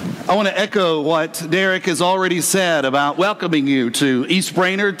I want to echo what Derek has already said about welcoming you to East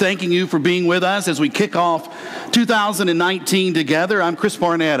Brainerd, thanking you for being with us as we kick off 2019 together. I'm Chris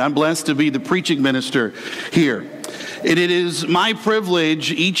Barnett. I'm blessed to be the preaching minister here. And it is my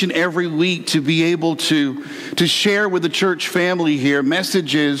privilege each and every week to be able to share with the church family here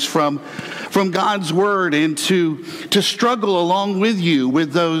messages from God's Word and to struggle along with you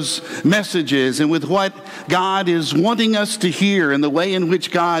with those messages and with what God is wanting us to hear and the way in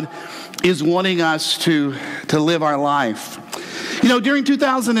which God is wanting us to live our life. You know, during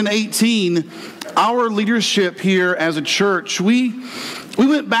 2018, our leadership here as a church, we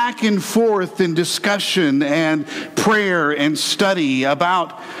went back and forth in discussion and prayer and study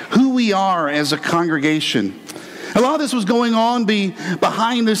about who we are as a congregation. A lot of this was going on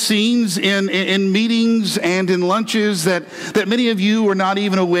behind the scenes in meetings and in lunches that many of you were not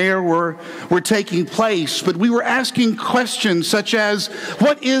even aware were taking place. But we were asking questions such as,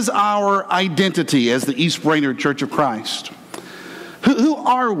 what is our identity as the East Brainerd Church of Christ? Who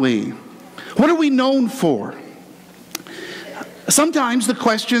are we? What are we known for? Sometimes the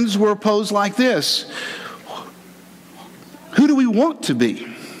questions were posed like this: who do we want to be?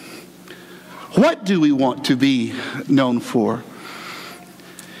 What do we want to be known for?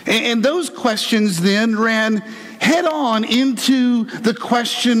 And those questions then ran head on into the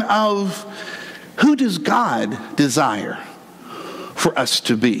question of, who does God desire for us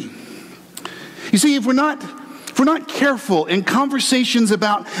to be? You see, if we're not careful in conversations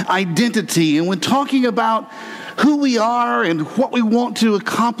about identity and when talking about who we are and what we want to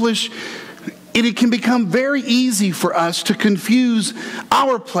accomplish, it can become very easy for us to confuse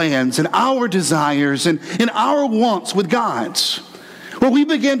our plans and our desires and our wants with God's. Where we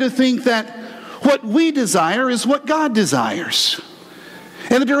begin to think that what we desire is what God desires.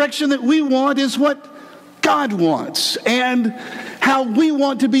 And the direction that we want is what God wants. And how we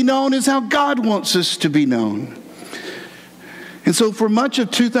want to be known is how God wants us to be known. And so for much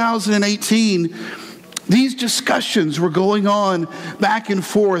of 2018, these discussions were going on back and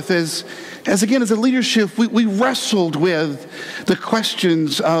forth as a leadership, we wrestled with the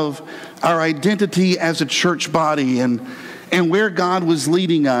questions of our identity as a church body and where God was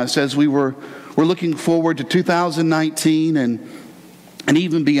leading us as we were looking forward to 2019 and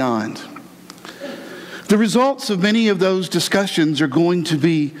even beyond. The results of many of those discussions are going to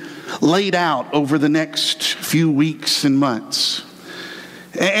be laid out over the next few weeks and months.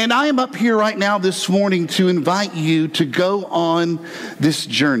 And I am up here right now this morning to invite you to go on this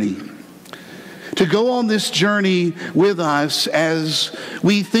journey. To go on this journey with us as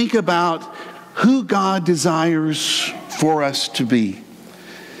we think about who God desires for us to be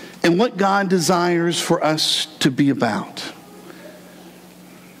and what God desires for us to be about.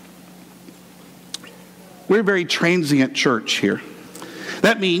 We're a very transient church here.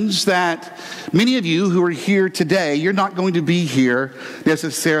 That means that many of you who are here today, you're not going to be here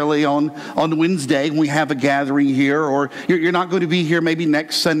necessarily on Wednesday when we have a gathering here, or you're not going to be here maybe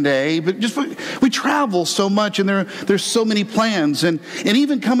next Sunday. But just we travel so much, and there's so many plans. And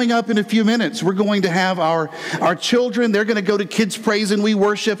even coming up in a few minutes, we're going to have our children. They're going to go to Kids Praise and We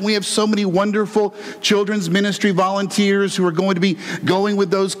Worship. We have so many wonderful children's ministry volunteers who are going to be going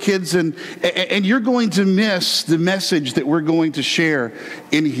with those kids. And you're going to miss the message that we're going to share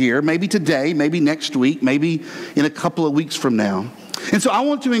in here, maybe today, maybe next week, maybe in a couple of weeks from now. And so I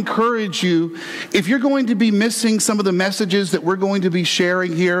want to encourage you, if you're going to be missing some of the messages that we're going to be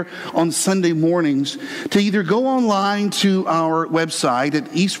sharing here on Sunday mornings, to either go online to our website at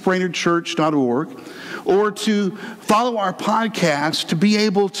eastbrainerdchurch.org or to follow our podcast to be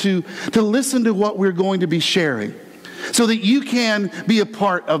able to listen to what we're going to be sharing, so that you can be a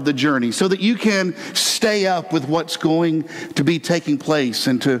part of the journey, so that you can stay up with what's going to be taking place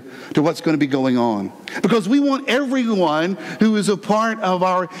and to what's going to be going on. Because we want everyone who is a part of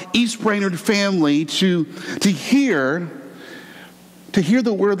our East Brainerd family to hear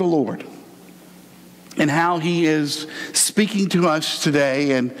the word of the Lord and how He is speaking to us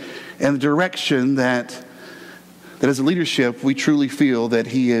today and the direction that as a leadership we truly feel that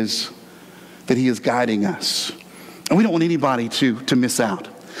He is guiding us. And we don't want anybody to miss out.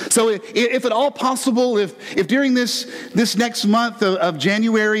 So if at all possible, if during this next month of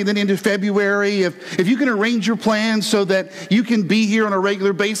January, then into February, if you can arrange your plans so that you can be here on a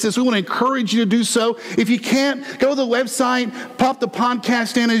regular basis, we want to encourage you to do so. If you can't, go to the website, pop the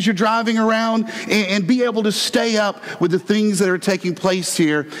podcast in as you're driving around, and be able to stay up with the things that are taking place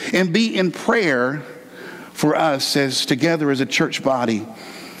here and be in prayer for us as together as a church body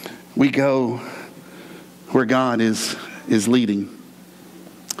we go where God is leading.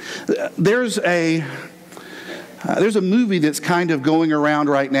 There's a There's a movie that's kind of going around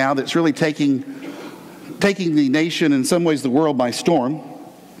right now that's really taking the nation, in some ways the world, by storm.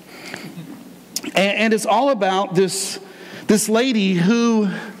 And it's all about this lady who,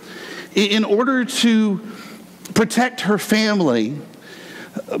 in order to protect her family,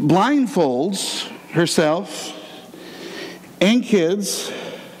 blindfolds herself and kids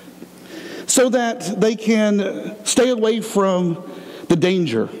so that they can stay away from the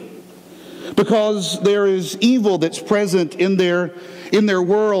danger. Because there is evil that's present in their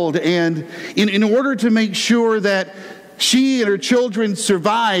world, and in order to make sure that she and her children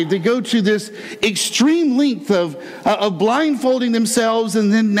survive, they go to this extreme length of blindfolding themselves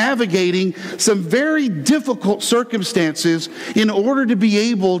and then navigating some very difficult circumstances in order to be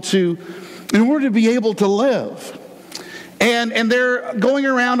able to live. And they're going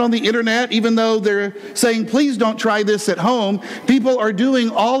around on the internet, even though they're saying, please don't try this at home. People are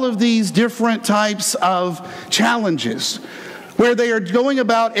doing all of these different types of challenges where they are going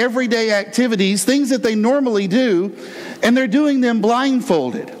about everyday activities, things that they normally do, and they're doing them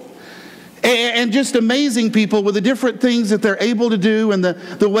blindfolded. And just amazing people with the different things that they're able to do and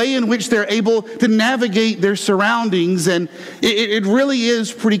the way in which they're able to navigate their surroundings. And it really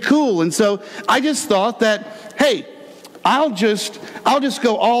is pretty cool. And so I just thought that, hey, I'll just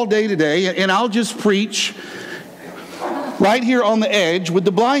go all day today and I'll just preach right here on the edge with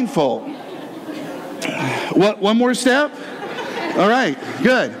the blindfold. What? One more step? All right,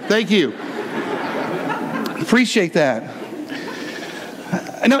 good. Thank you. Appreciate that.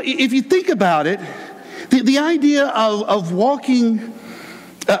 Now, if you think about it, the idea of walking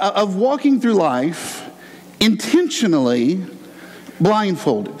through life intentionally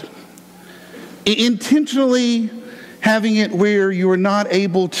blindfolded, intentionally having it where you are not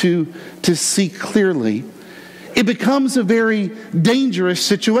able to see clearly, it becomes a very dangerous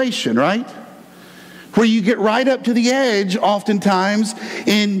situation, right? Where you get right up to the edge oftentimes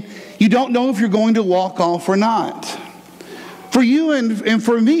and you don't know if you're going to walk off or not. For you and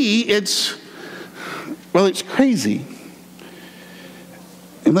for me, it's crazy.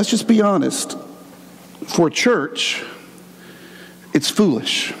 And let's just be honest, for church, it's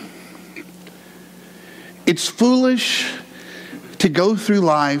foolish. It's foolish to go through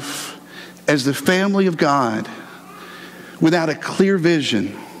life as the family of God without a clear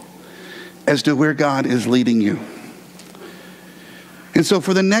vision as to where God is leading you. And so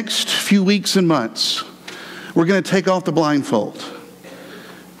for the next few weeks and months, we're going to take off the blindfold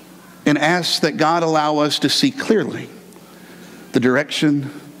and ask that God allow us to see clearly the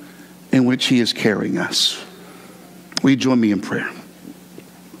direction in which He is carrying us. Will you join me in prayer?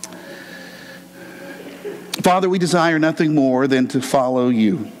 Father, we desire nothing more than to follow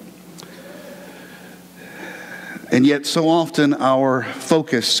You. And yet so often our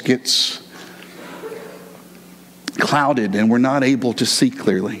focus gets clouded and we're not able to see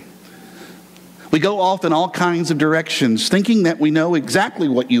clearly. We go off in all kinds of directions, thinking that we know exactly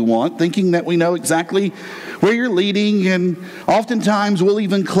what You want, thinking that we know exactly where You're leading, and oftentimes we'll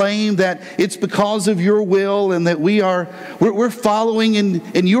even claim that it's because of Your will and that we're following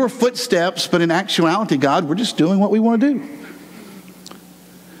in Your footsteps, but in actuality, God, we're just doing what we want to do.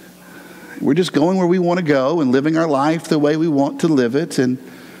 We're just going where we want to go and living our life the way we want to live it, and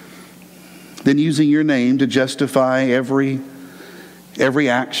then using Your name to justify every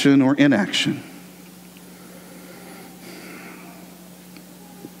action or inaction.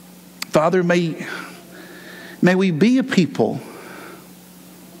 Father, may we be a people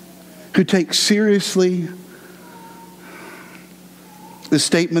who take seriously the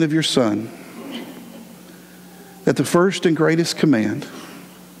statement of Your Son, that the first and greatest command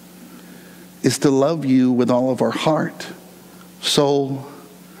is to love You with all of our heart, soul,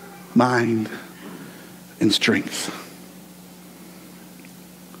 mind, and strength.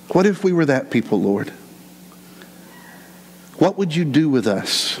 What if we were that people, Lord? What would You do with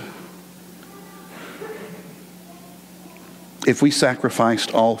us if we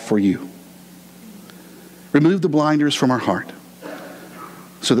sacrificed all for You? Remove the blinders from our heart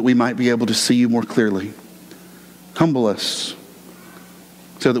so that we might be able to see You more clearly. Humble us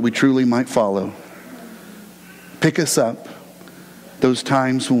so that we truly might follow. Pick us up those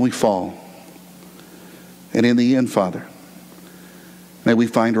times when we fall. And in the end, Father, may we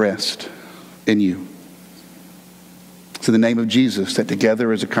find rest in You. It's in the name of Jesus that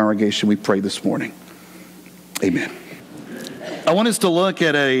together as a congregation we pray this morning. Amen. I want us to look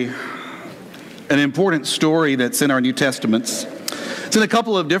at an important story that's in our New Testaments. It's in a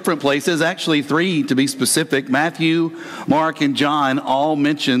couple of different places, actually 3 to be specific. Matthew, Mark, and John all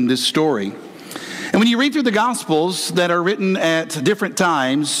mention this story. And when you read through the Gospels that are written at different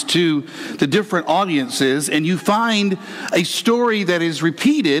times to the different audiences, and you find a story that is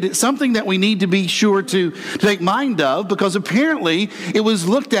repeated, it's something that we need to be sure to take mind of, because apparently it was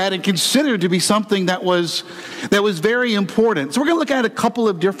looked at and considered to be something that was very important. So we're going to look at a couple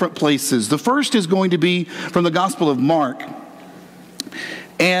of different places. The first is going to be from the Gospel of Mark.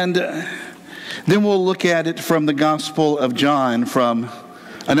 And then we'll look at it from the Gospel of John from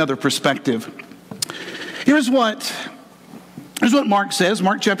another perspective. Here's what Mark says,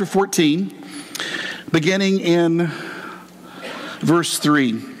 Mark chapter 14, beginning in verse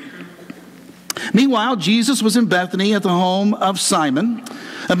 3. Meanwhile, Jesus was in Bethany at the home of Simon,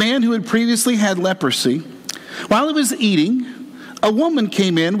 a man who had previously had leprosy. While he was eating, a woman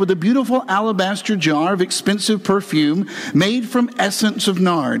came in with a beautiful alabaster jar of expensive perfume made from essence of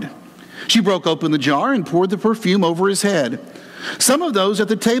nard. She broke open the jar and poured the perfume over his head. Some of those at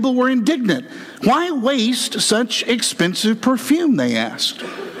the table were indignant. Why waste such expensive perfume, they asked.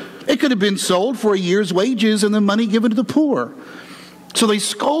 It could have been sold for a year's wages and the money given to the poor. So they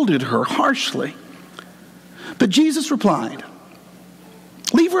scolded her harshly. But Jesus replied,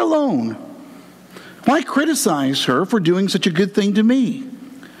 "Leave her alone. Why criticize her for doing such a good thing to me?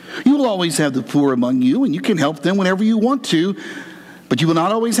 You will always have the poor among you, and you can help them whenever you want to, but you will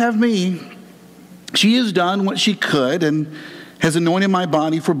not always have me. She has done what she could and has anointed my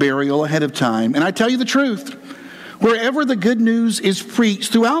body for burial ahead of time. And I tell you the truth, wherever the good news is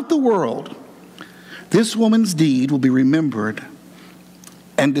preached throughout the world, this woman's deed will be remembered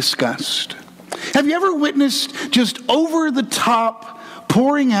and discussed." Have you ever witnessed just over-the-top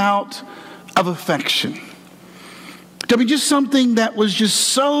pouring out of affection? I mean, just something that was just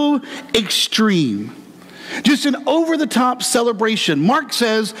so extreme. Just an over-the-top celebration. Mark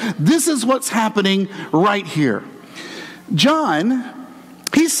says this is what's happening right here. John,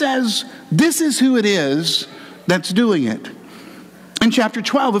 he says this is who it is that's doing it. In chapter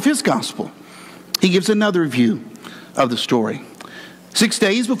 12 of his gospel, he gives another view of the story. 6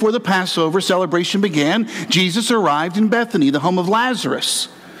 days before the Passover celebration began, Jesus arrived in Bethany, the home of Lazarus,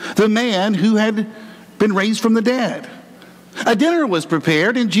 the man who had been raised from the dead. A dinner was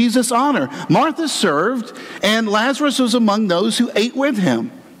prepared in Jesus' honor. Martha served, and Lazarus was among those who ate with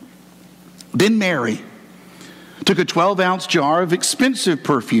him. Then Mary took a 12-ounce jar of expensive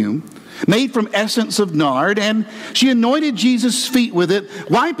perfume made from essence of nard, and she anointed Jesus' feet with it,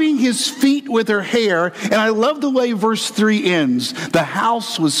 wiping his feet with her hair. And I love the way verse 3 ends. The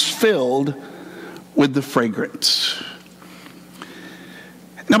house was filled with the fragrance.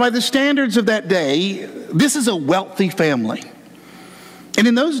 Now, by the standards of that day, this is a wealthy family. And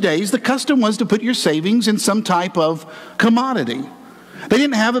in those days, the custom was to put your savings in some type of commodity. They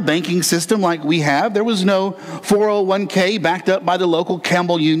didn't have a banking system like we have. There was no 401k backed up by the local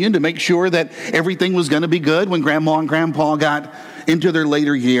Campbell Union to make sure that everything was going to be good when Grandma and Grandpa got into their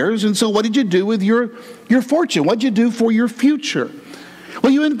later years. And so what did you do with your fortune? What did you do for your future?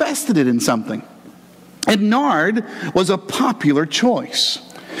 Well, you invested it in something. And nard was a popular choice.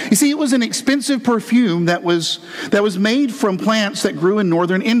 You see, it was an expensive perfume that was made from plants that grew in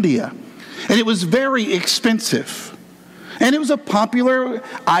northern India. And it was very expensive. And it was a popular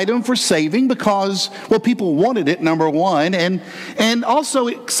item for saving because, well, people wanted it, number one, and also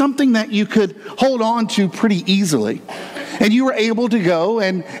it's something that you could hold on to pretty easily. And you were able to go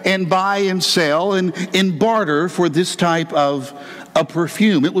and buy and sell and barter for this type of a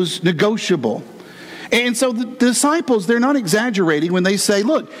perfume. It was negotiable. And so the disciples, they're not exaggerating when they say,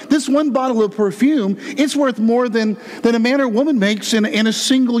 look, this one bottle of perfume, it's worth more than a man or woman makes in a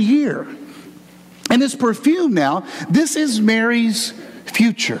single year. And this perfume now, this is Mary's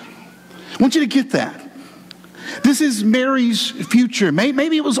future. I want you to get that. This is Mary's future.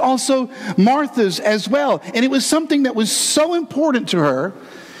 Maybe it was also Martha's as well. And it was something that was so important to her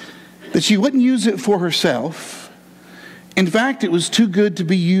that she wouldn't use it for herself. In fact, it was too good to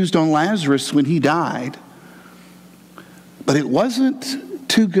be used on Lazarus when he died. But it wasn't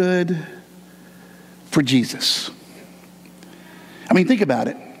too good for Jesus. I mean, think about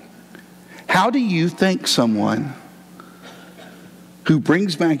it. How do you thank someone who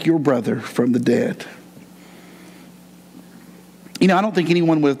brings back your brother from the dead? You know, I don't think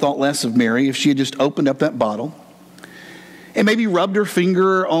anyone would have thought less of Mary if she had just opened up that bottle and maybe rubbed her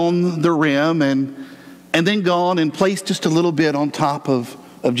finger on the rim and then gone and placed just a little bit on top of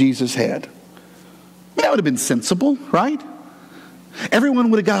Jesus' head. That would have been sensible, right? Everyone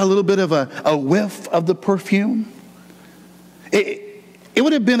would have got a little bit of a whiff of the perfume. It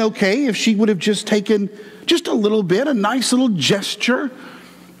would have been okay if she would have just taken just a little bit, a nice little gesture,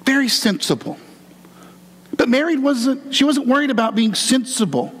 very sensible. But Mary wasn't worried about being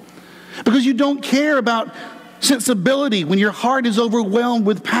sensible. because you don't care about sensibility when your heart is overwhelmed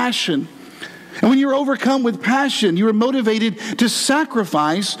with passion. And when you're overcome with passion, you are motivated to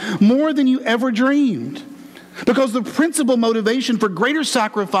sacrifice more than you ever dreamed. Because the principal motivation for greater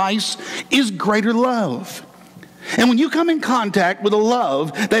sacrifice is greater love. And when you come in contact with a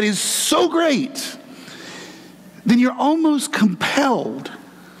love that is so great, then you're almost compelled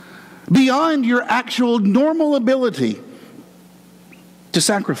beyond your actual normal ability to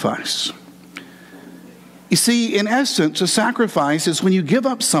sacrifice. You see, in essence, a sacrifice is when you give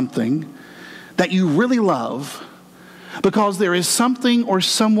up something that you really love because there is something or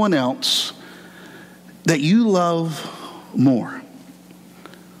someone else that you love more.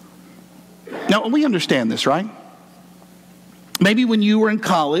 Now, we understand this, right? Maybe when you were in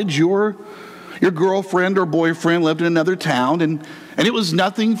college, your girlfriend or boyfriend lived in another town, and it was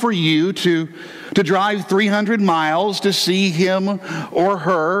nothing for you to drive 300 miles to see him or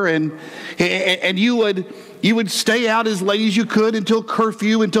her, and you would stay out as late as you could until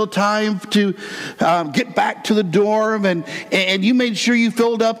curfew, until time to get back to the dorm, and you made sure you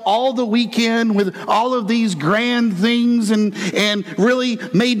filled up all the weekend with all of these grand things and really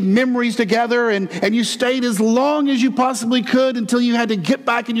made memories together, and you stayed as long as you possibly could until you had to get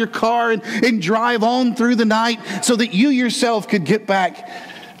back in your car and drive on through the night so that you yourself could get back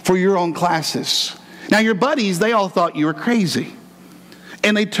for your own classes. Now, your buddies, they all thought you were crazy,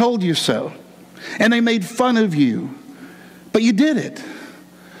 and they told you so. And they made fun of you. But you did it.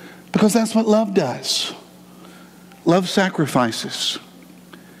 Because that's what love does. Love sacrifices.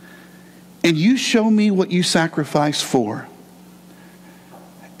 And you show me what you sacrifice for,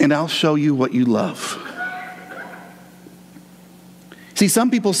 and I'll show you what you love. See, some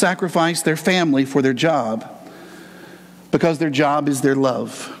people sacrifice their family for their job because their job is their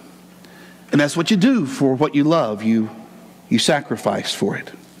love. And that's what you do for what you love. You sacrifice for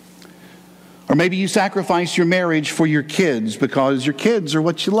it. Or maybe you sacrifice your marriage for your kids because your kids are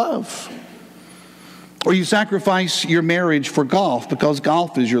what you love. Or you sacrifice your marriage for golf because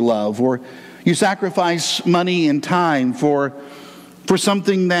golf is your love. Or you sacrifice money and time for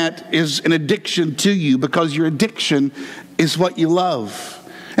something that is an addiction to you because your addiction is what you love.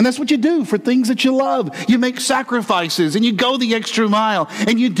 And that's what you do for things that you love. You make sacrifices and you go the extra mile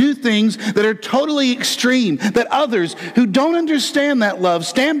and you do things that are totally extreme, that others who don't understand that love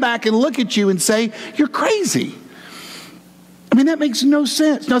stand back and look at you and say, "You're crazy." I mean, that makes no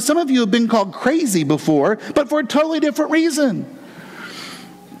sense. Now, some of you have been called crazy before, but for a totally different reason.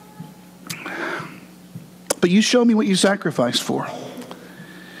 But you show me what you sacrifice for,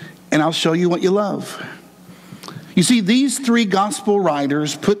 and I'll show you what you love. You see, these three gospel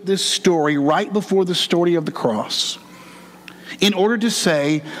writers put this story right before the story of the cross in order to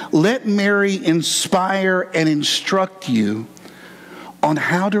say, let Mary inspire and instruct you on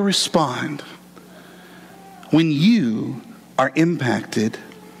how to respond when you are impacted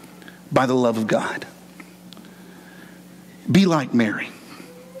by the love of God. Be like Mary.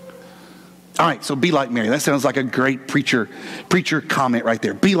 All right, so be like Mary. That sounds like a great preacher comment right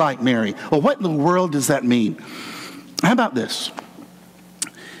there. Be like Mary. Well, what in the world does that mean? How about this?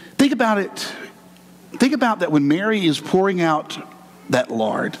 Think about it. Think about that when Mary is pouring out that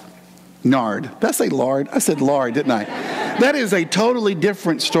nard. Did I say lard? I said lard, didn't I? That is a totally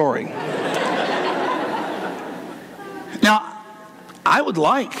different story. Now, I would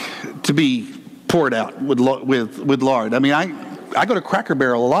like to be poured out with lard. I mean, I go to Cracker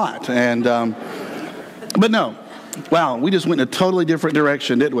Barrel a lot, and but no. Wow, we just went in a totally different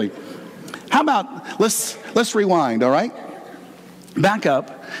direction, didn't we? How about, let's rewind, all right? Back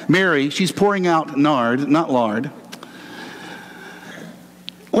up. Mary, she's pouring out nard, not lard.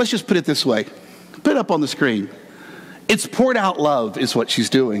 Let's just put it this way. Put it up on the screen. It's poured out love is what she's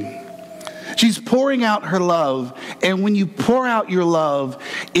doing. She's pouring out her love, and when you pour out your love,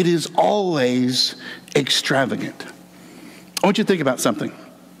 it is always extravagant. I want you to think about something.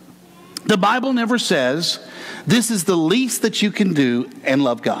 The Bible never says, this is the least that you can do and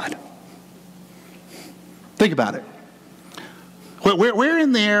love God. Think about it.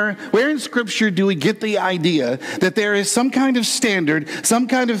 Where in Scripture do we get the idea that there is some kind of standard, some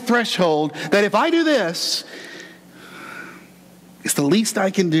kind of threshold, that if I do this, it's the least I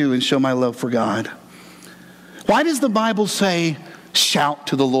can do and show my love for God? Why does the Bible say, shout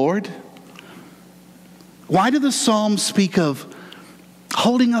to the Lord? Why do the Psalms speak of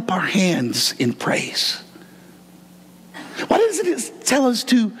holding up our hands in praise? Why doesn't it tell us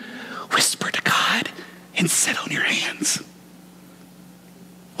to whisper to God and sit on your hands?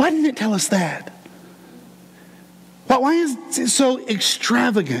 Why didn't it tell us that? Why is it so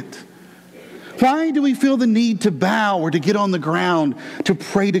extravagant? Why do we feel the need to bow or to get on the ground to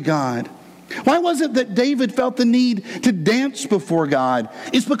pray to God? Why was it that David felt the need to dance before God?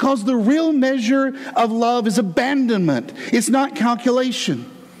 It's because the real measure of love is abandonment. It's not calculation.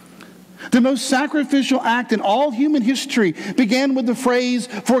 The most sacrificial act in all human history began with the phrase,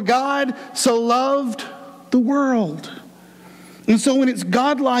 "For God so loved the world." And so when it's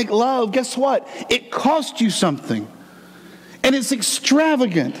God-like love, guess what? It costs you something. And it's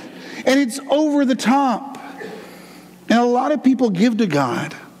extravagant. And it's over the top. And a lot of people give to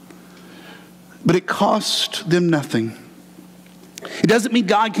God, but it costs them nothing. It doesn't mean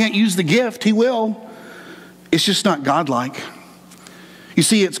God can't use the gift. He will. It's just not God-like. You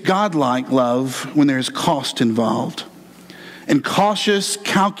see, it's God-like love when there's cost involved. And cautious,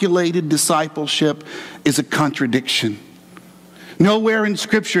 calculated discipleship is a contradiction. Nowhere in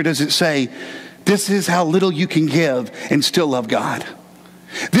Scripture does it say, this is how little you can give and still love God.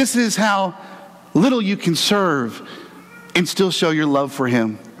 This is how little you can serve and still show your love for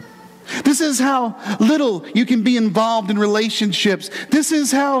Him. This is how little you can be involved in relationships. This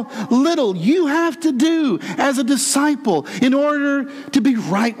is how little you have to do as a disciple in order to be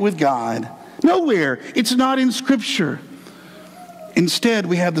right with God. Nowhere. It's not in Scripture. Instead,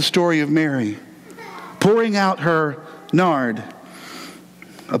 we have the story of Mary pouring out her nard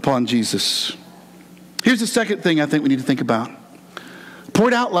upon Jesus. Here's the second thing I think we need to think about.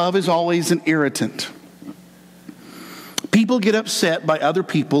 Poured out love is always an irritant. People get upset by other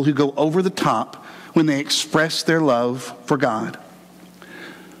people who go over the top when they express their love for God.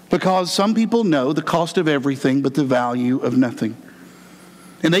 Because some people know the cost of everything but the value of nothing.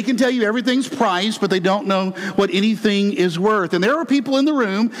 And they can tell you everything's priced, but they don't know what anything is worth. And there are people in the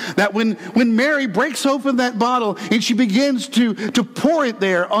room that when Mary breaks open that bottle and she begins to pour it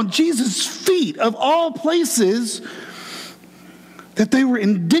there on Jesus' feet of all places, that they were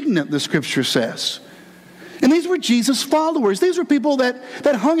indignant, the Scripture says. And these were Jesus' followers. These were people that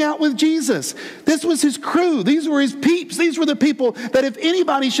hung out with Jesus. This was his crew. These were his peeps. These were the people that if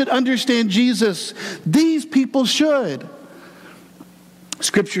anybody should understand Jesus, these people should.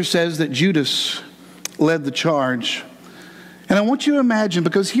 Scripture says that Judas led the charge. And I want you to imagine,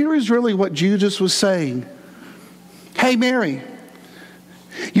 because here is really what Judas was saying. Hey, Mary,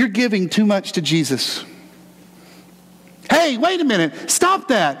 you're giving too much to Jesus. Hey, wait a minute. Stop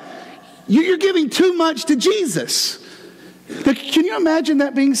that. You're giving too much to Jesus. Now, can you imagine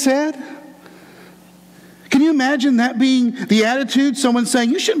that being said? Can you imagine that being the attitude? Someone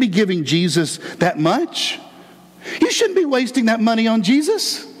saying, you shouldn't be giving Jesus that much. You shouldn't be wasting that money on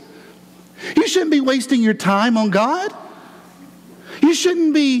Jesus. You shouldn't be wasting your time on God. You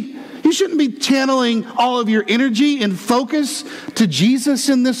shouldn't be channeling all of your energy and focus to Jesus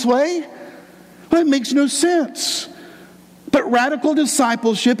in this way. Well, it makes no sense. But radical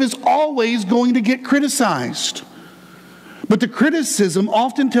discipleship is always going to get criticized. But the criticism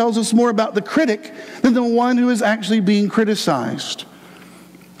often tells us more about the critic than the one who is actually being criticized.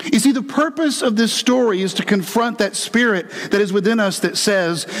 You see, the purpose of this story is to confront that spirit that is within us that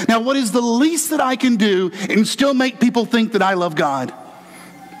says, now what is the least that I can do and still make people think that I love God?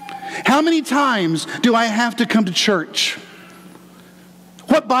 How many times do I have to come to church?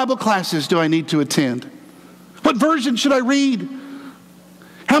 What Bible classes do I need to attend? What version should I read?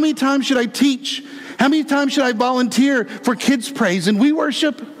 How many times should I teach? How many times should I volunteer for kids' praise and we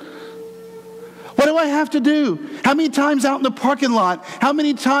worship? What do I have to do? How many times out in the parking lot? How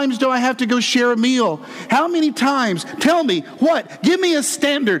many times do I have to go share a meal? How many times? Tell me, what? Give me a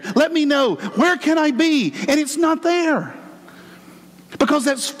standard. Let me know. Where can I be? And it's not there. Because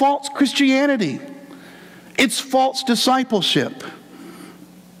that's false Christianity. It's false discipleship.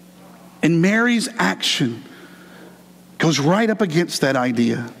 And Mary's action goes right up against that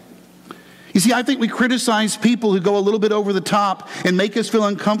idea. You see, I think we criticize people who go a little bit over the top and make us feel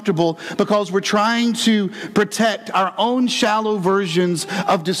uncomfortable because we're trying to protect our own shallow versions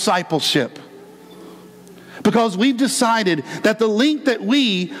of discipleship. Because we've decided that the length that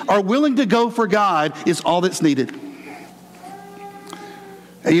we are willing to go for God is all that's needed.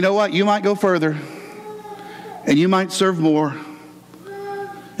 And you know what? You might go further. And you might serve more.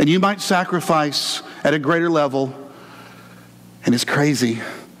 And you might sacrifice at a greater level. And it's crazy.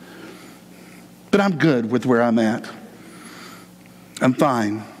 But I'm good with where I'm at. I'm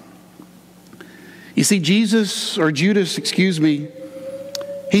fine. You see, Judas, he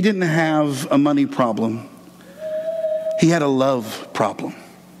didn't have a money problem. He had a love problem.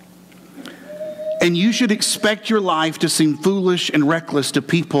 And you should expect your life to seem foolish and reckless to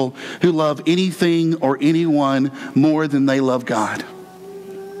people who love anything or anyone more than they love God.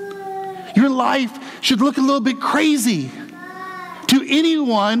 Your life should look a little bit crazy to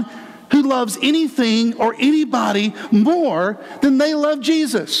anyone who loves anything or anybody more than they love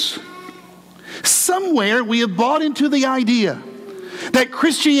Jesus. Somewhere we have bought into the idea that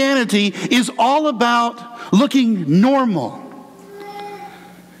Christianity is all about looking normal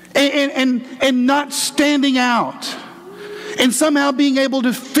and not standing out and somehow being able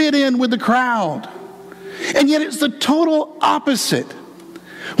to fit in with the crowd. And yet it's the total opposite.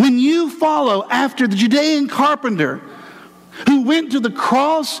 When you follow after the Judean carpenter who went to the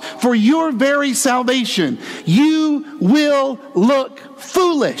cross for your very salvation, you will look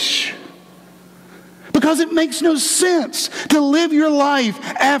foolish. Because it makes no sense to live your life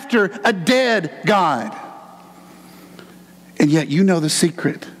after a dead God. And yet you know the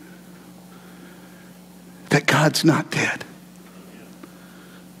secret. That God's not dead.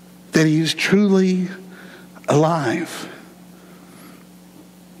 That He is truly alive.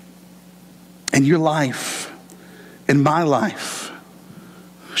 And your life and my life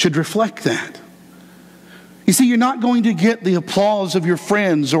should reflect that. You see, you're not going to get the applause of your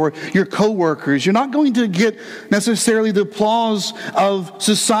friends or your coworkers. You're not going to get necessarily the applause of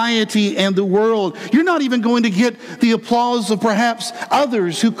society and the world. You're not even going to get the applause of perhaps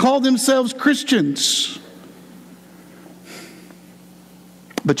others who call themselves Christians.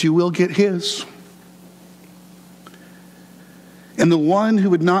 But you will get His. And the one who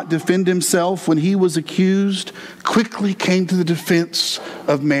would not defend himself when he was accused quickly came to the defense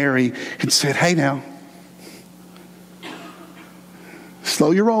of Mary and said, hey now,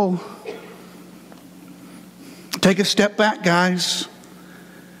 slow your roll. Take a step back, guys.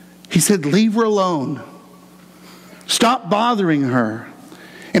 He said, leave her alone. Stop bothering her.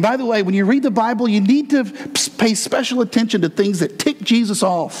 And by the way, when you read the Bible, you need to pay special attention to things that tick Jesus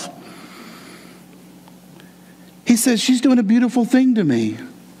off. He says, she's doing a beautiful thing to me.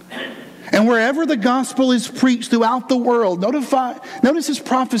 And wherever the gospel is preached throughout the world, notice his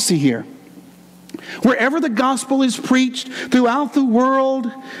prophecy here. Wherever the gospel is preached throughout the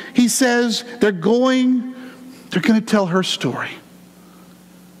world, he says they're going to tell her story.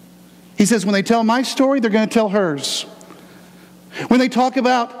 He says, when they tell my story, they're going to tell hers. When they talk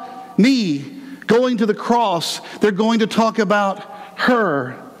about me going to the cross, they're going to talk about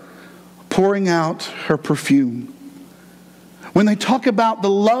her pouring out her perfume. When they talk about the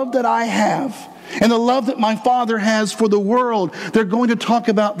love that I have and the love that my Father has for the world, they're going to talk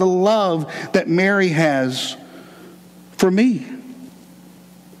about the love that Mary has for me.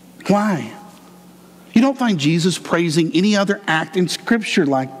 Why? You don't find Jesus praising any other act in Scripture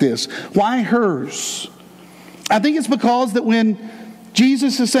like this. Why hers? I think it's because that when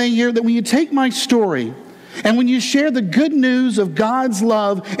Jesus is saying here that when you take my story and when you share the good news of God's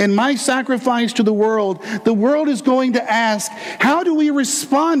love and my sacrifice to the world is going to ask, how do we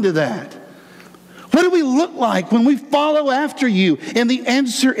respond to that? What do we look like when we follow after you? And the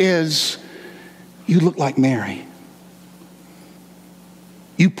answer is, you look like Mary.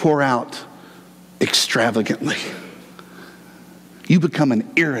 You pour out extravagantly. You become an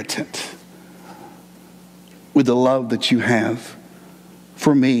irritant with the love that you have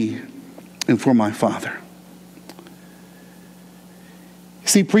for me and for my Father.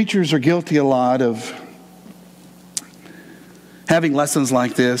 See, preachers are guilty a lot of having lessons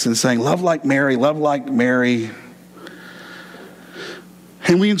like this and saying, love like Mary, love like Mary.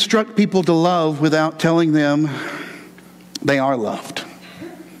 And we instruct people to love without telling them they are loved.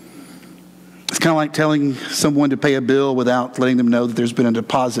 It's kind of like telling someone to pay a bill without letting them know that there's been a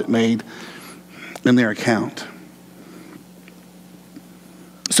deposit made in their account.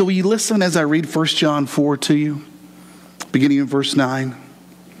 So will you listen as I read 1 John 4 to you, beginning in verse 9?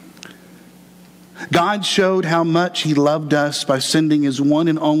 God showed how much He loved us by sending His one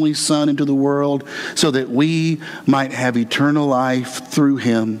and only Son into the world so that we might have eternal life through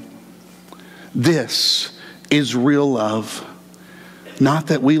Him. This is real love. Not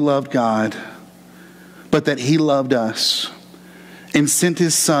that we loved God, but that He loved us and sent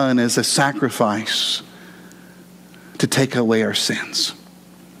His Son as a sacrifice to take away our sins.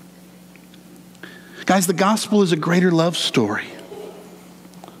 Guys, the gospel is a greater love story.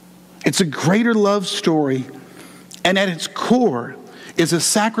 It's a greater love story, and at its core is a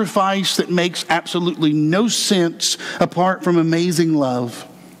sacrifice that makes absolutely no sense apart from amazing love.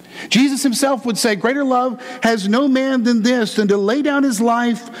 Jesus Himself would say, greater love has no man than this, than to lay down His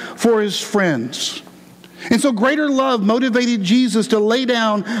life for His friends. And so greater love motivated Jesus to lay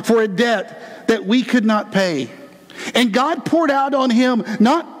down for a debt that we could not pay. And God poured out on Him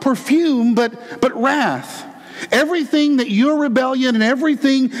not perfume, but wrath. Everything that your rebellion and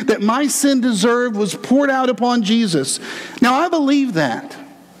everything that my sin deserved was poured out upon Jesus. Now, I believe that.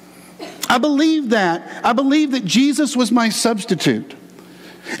 I believe that Jesus was my substitute.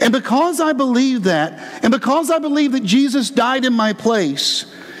 And because I believe that, and because I believe that Jesus died in my place,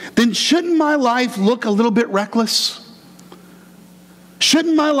 then shouldn't my life look a little bit reckless?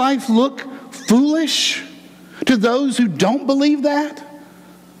 Shouldn't my life look foolish to those who don't believe that?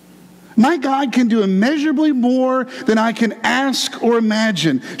 My God can do immeasurably more than I can ask or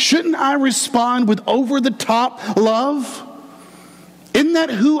imagine. Shouldn't I respond with over-the-top love? Isn't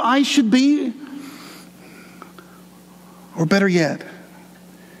that who I should be? Or better yet,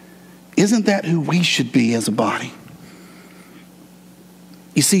 isn't that who we should be as a body?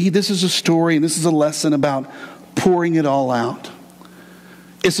 You see, this is a story and this is a lesson about pouring it all out.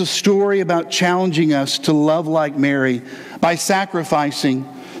 It's a story about challenging us to love like Mary by sacrificing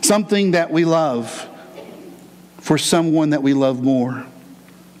something that we love for someone that we love more.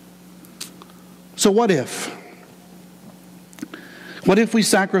 So what if? What if we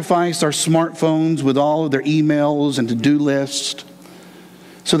sacrificed our smartphones with all of their emails and to-do lists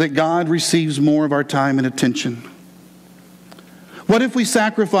so that God receives more of our time and attention? What if we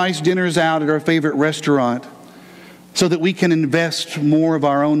sacrificed dinners out at our favorite restaurant so that we can invest more of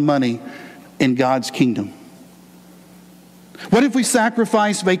our own money in God's kingdom? What if we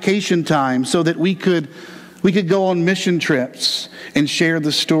sacrificed vacation time so that we could go on mission trips and share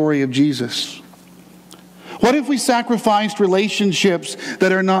the story of Jesus? What if we sacrificed relationships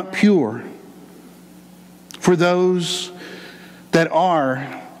that are not pure for those that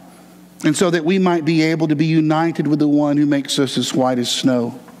are, and so that we might be able to be united with the one who makes us as white as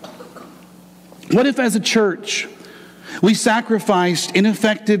snow? What if as a church we sacrificed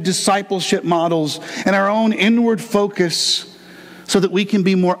ineffective discipleship models and our own inward focus so that we can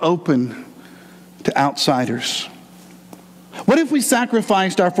be more open to outsiders? What if we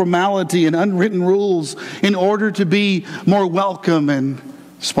sacrificed our formality and unwritten rules in order to be more welcome and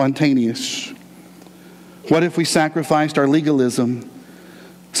spontaneous? What if we sacrificed our legalism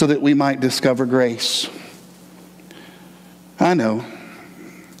so that we might discover grace? I know.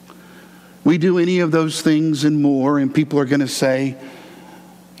 We do any of those things and more, and people are going to say,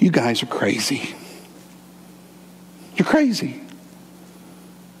 you guys are crazy. You're crazy.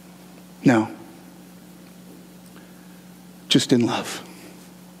 No. Just in love.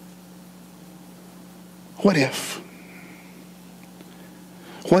 What if?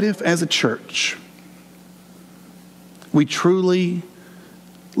 What if as a church we truly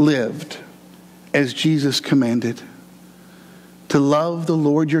lived as Jesus commanded, to love the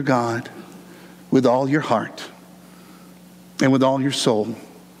Lord your God with all your heart and with all your soul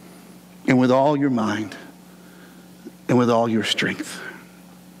and with all your mind and with all your strength?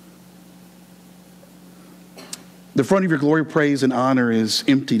 The front of your glory, praise, and honor is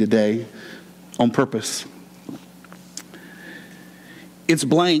empty today on purpose. It's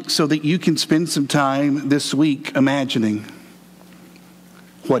blank so that you can spend some time this week imagining,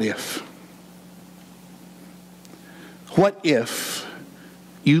 what if? What if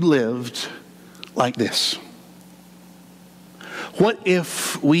you lived like this? What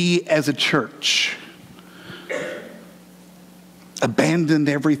if we as a church abandoned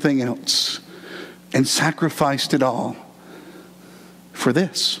everything else and sacrificed it all for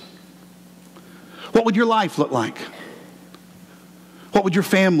this? What would your life look like? What would your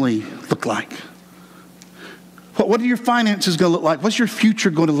family look like? What are your finances going to look like? What's your future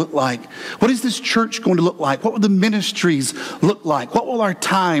going to look like? What is this church going to look like? What will the ministries look like? What will our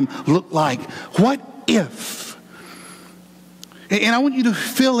time look like? What if? And I want you to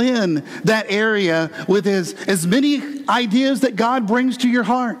fill in that area with as many ideas that God brings to your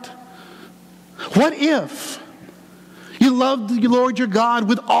heart. What if you loved the Lord your God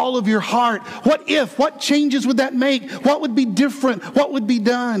with all of your heart? What if? What changes would that make? What would be different? What would be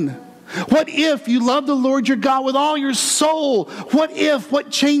done? What if you love the Lord your God with all your soul? What if?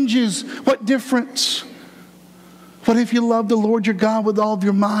 What changes? What difference? What if you love the Lord your God with all of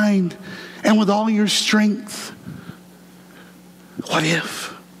your mind and with all your strength? What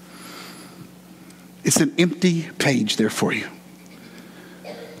if? It's an empty page there for you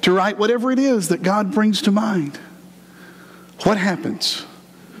to write whatever it is that God brings to mind. What happens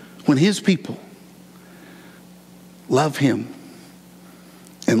when His people love Him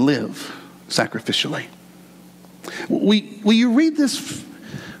and live sacrificially? Will you read this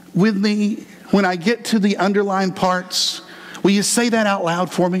with me when I get to the underlined parts? Will you say that out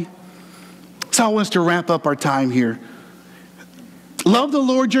loud for me? So I want us to wrap up our time here. Love the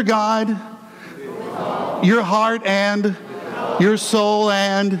Lord your God, your heart and your soul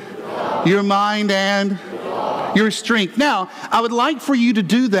and your mind and your strength. Now, I would like for you to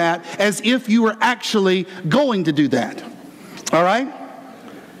do that as if you were actually going to do that. All right?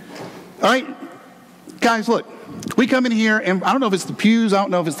 All right? Guys, look. We come in here, and I don't know if it's the pews, I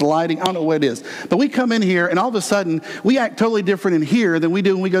don't know if it's the lighting, I don't know what it is. But we come in here, and all of a sudden, we act totally different in here than we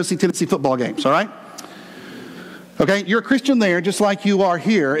do when we go see Tennessee football games, all right? Okay, you're a Christian there just like you are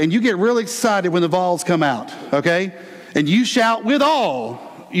here, and you get really excited when the Vols come out, okay? And you shout with all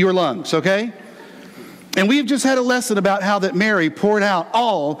your lungs, okay? And we've just had a lesson about how that Mary poured out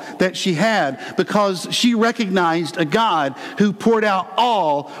all that she had because she recognized a God who poured out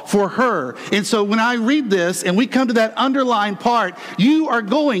all for her. And so when I read this and we come to that underlined part, you are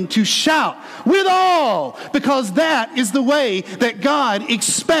going to shout with all, because that is the way that God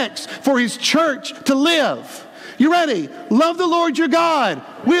expects for his church to live. You ready? Love the Lord your God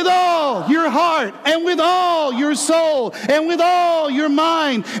with all your heart and with all your soul and with all your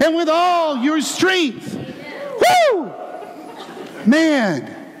mind and with all your strength. Woo! Man,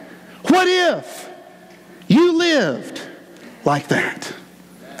 what if you lived like that?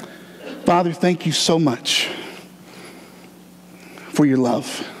 Father, thank you so much for your love,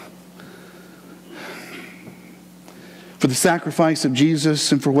 for the sacrifice of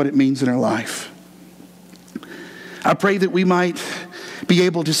Jesus and for what it means in our life. I pray that we might be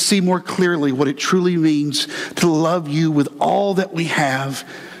able to see more clearly what it truly means to love you with all that we have,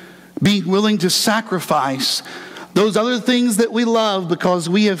 being willing to sacrifice those other things that we love because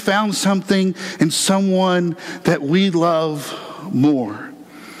we have found something in someone that we love more.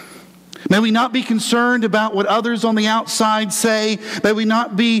 May we not be concerned about what others on the outside say. May we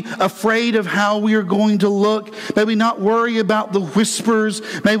not be afraid of how we are going to look. May we not worry about the whispers.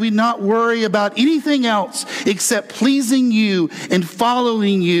 May we not worry about anything else except pleasing you and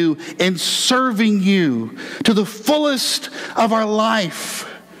following you and serving you to the fullest of our life.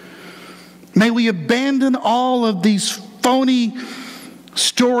 May we abandon all of these phony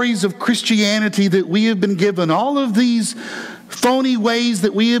stories of Christianity that we have been given, all of these phony ways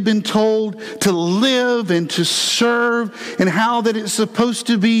that we have been told to live and to serve, and how that it's supposed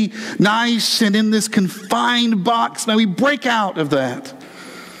to be nice and in this confined box. May we break out of that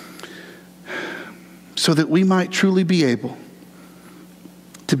so that we might truly be able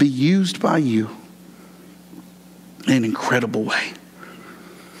to be used by you in an incredible way.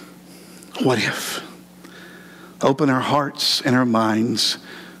 What if? Open our hearts and our minds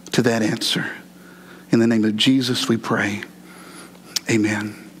to that answer. In the name of Jesus we pray.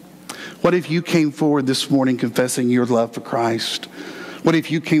 Amen. What if you came forward this morning confessing your love for Christ? What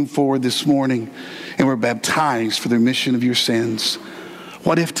if you came forward this morning and were baptized for the remission of your sins?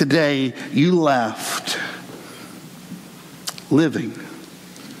 What if today you left living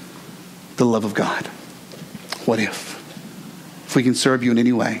the love of God? What if? If we can serve you in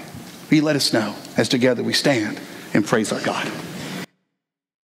any way, will you let us know as together we stand and praise our God?